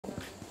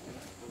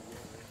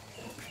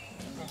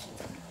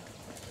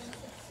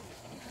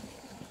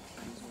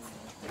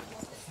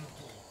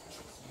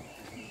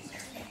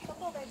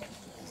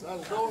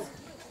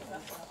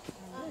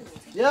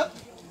Yeah?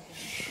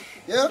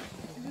 Yeah?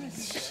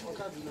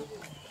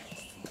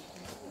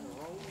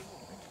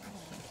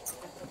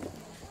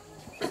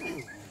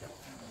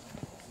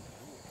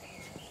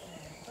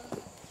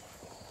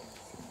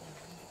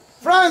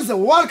 Friends,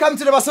 welcome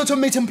to the Basotho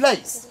meeting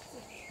place.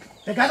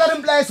 The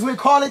gathering place, we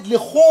call it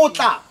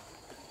Lekgotla.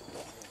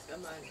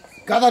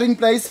 Gathering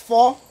place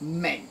for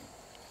men.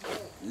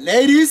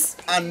 Ladies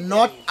are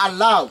not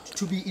allowed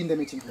to be in the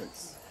meeting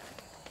place.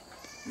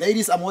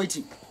 Ladies, I'm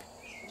waiting.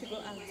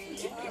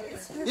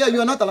 Yeah, you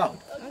are not allowed.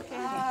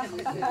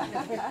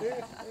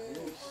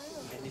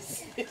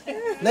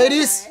 Okay.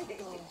 Ladies,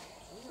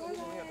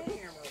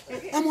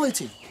 I'm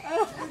waiting.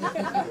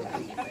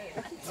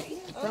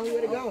 Tell me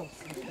where to go.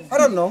 I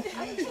don't know.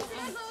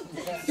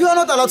 You are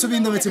not allowed to be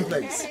in the meeting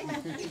place.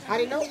 I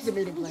didn't know it was a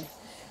meeting place.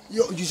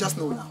 You just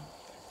know now.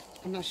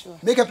 I'm not sure.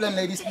 Make a plan,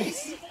 ladies,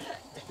 please.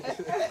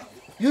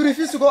 You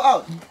refuse to go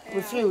out.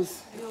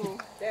 Refuse. No.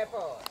 That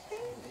part.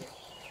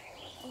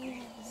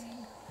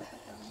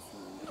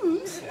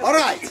 All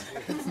right.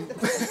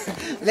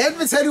 Let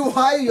me tell you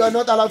why you are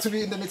not allowed to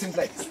be in the meeting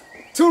place.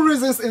 2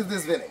 reasons in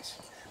this village.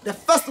 The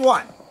first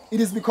one, it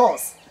is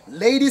because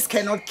ladies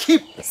cannot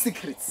keep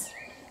secrets.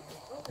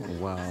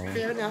 Wow.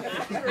 Fair enough.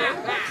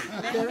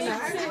 Fair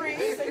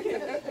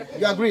enough.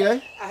 You agree,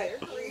 eh? I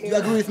agree. You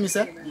agree with me,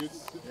 sir?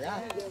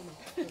 Yeah.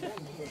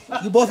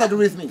 You both agree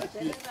with me?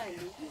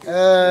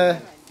 Do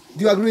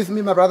you agree with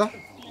me, my brother?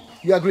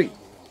 You agree?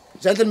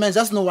 Gentlemen,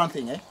 just know one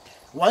thing, eh?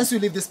 Once you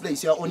leave this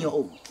place, you are on your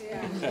own.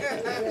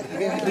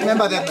 Yeah.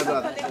 Remember that, my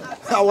brother.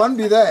 I won't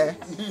be there.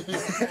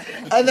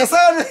 And the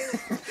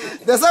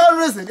second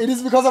reason, it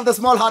is because of the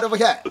small heart over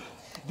here.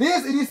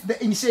 This it is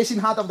the initiation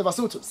heart of the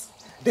Basothos.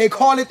 They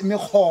call it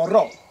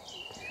Mekhoro.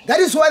 That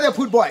is why they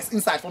put boys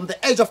inside from the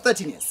age of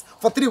 13 years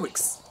for 3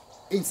 weeks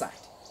inside.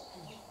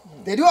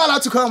 They do allow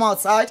to come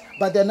outside,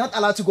 but they're not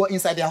allowed to go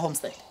inside their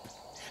homestead.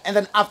 And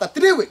then after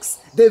 3 weeks,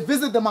 they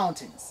visit the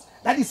mountains.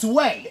 That is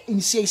where the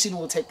initiation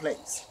will take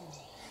place.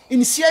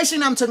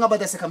 Initiation, I'm talking about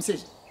the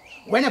circumcision.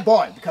 When a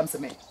boy becomes a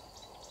man.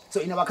 So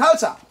in our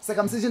culture,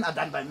 circumcision are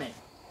done by men.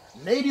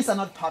 Ladies are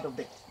not part of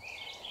that.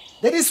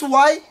 That is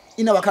why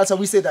in our culture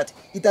we say that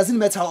it doesn't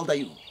matter how old are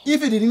you.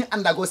 If you didn't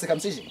undergo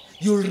circumcision,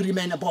 you will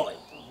remain a boy.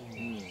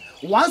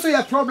 Once we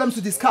have problems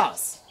to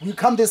discuss, we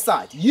come this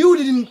side. You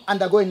didn't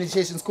undergo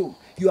initiation school.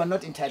 You are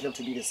not entitled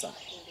to be this side.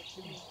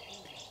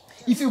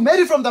 If you made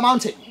it from the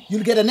mountain,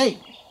 you'll get a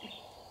name.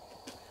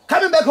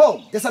 Coming back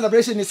home, the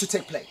celebration needs to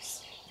take place.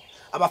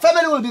 Our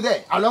family will be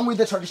there, along with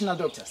the traditional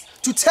doctors,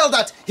 to tell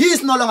that he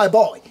is no longer a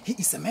boy, he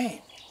is a man.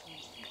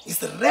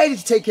 He's ready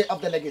to take care of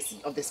the legacy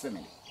of this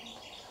family.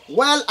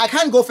 Well, I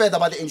can't go further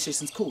about the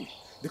initiation school,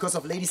 because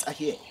of ladies are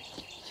here.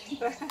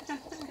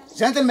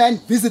 Gentlemen,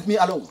 visit me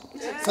alone,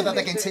 so that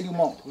I can tell you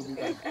more.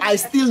 I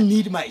still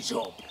need my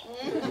job.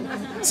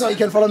 So you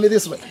can follow me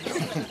this way.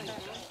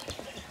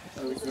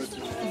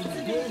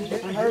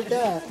 I heard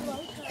that.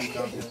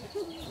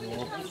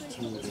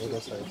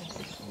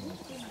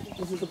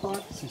 This is the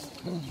part?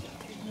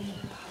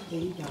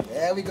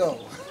 There we go.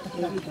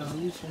 There we go.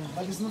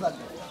 But it's not that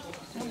bad.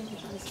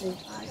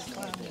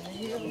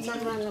 Turn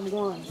around and I'm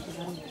going.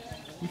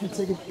 You can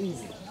take it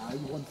easy.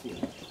 You won't feel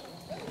it.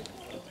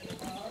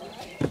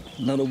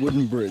 Not a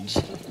wooden bridge.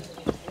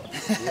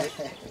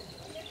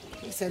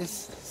 He said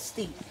it's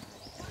steep.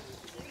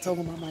 I told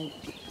him I might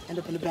end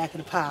up in the back of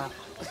the pile.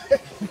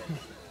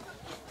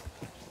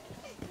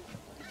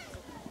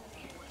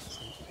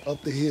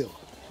 Up the hill.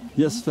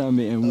 Yes,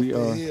 family, and we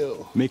are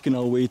making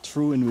our way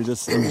through, and we're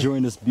just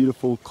enjoying this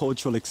beautiful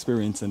cultural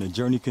experience, and the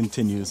journey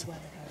continues.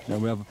 Now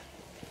we have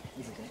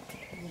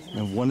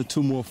 1 or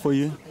 2 more for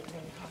you,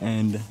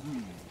 and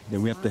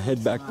then we have to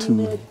head back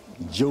to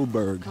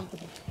Joburg.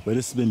 But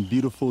it's been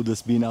beautiful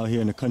just being out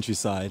here in the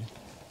countryside.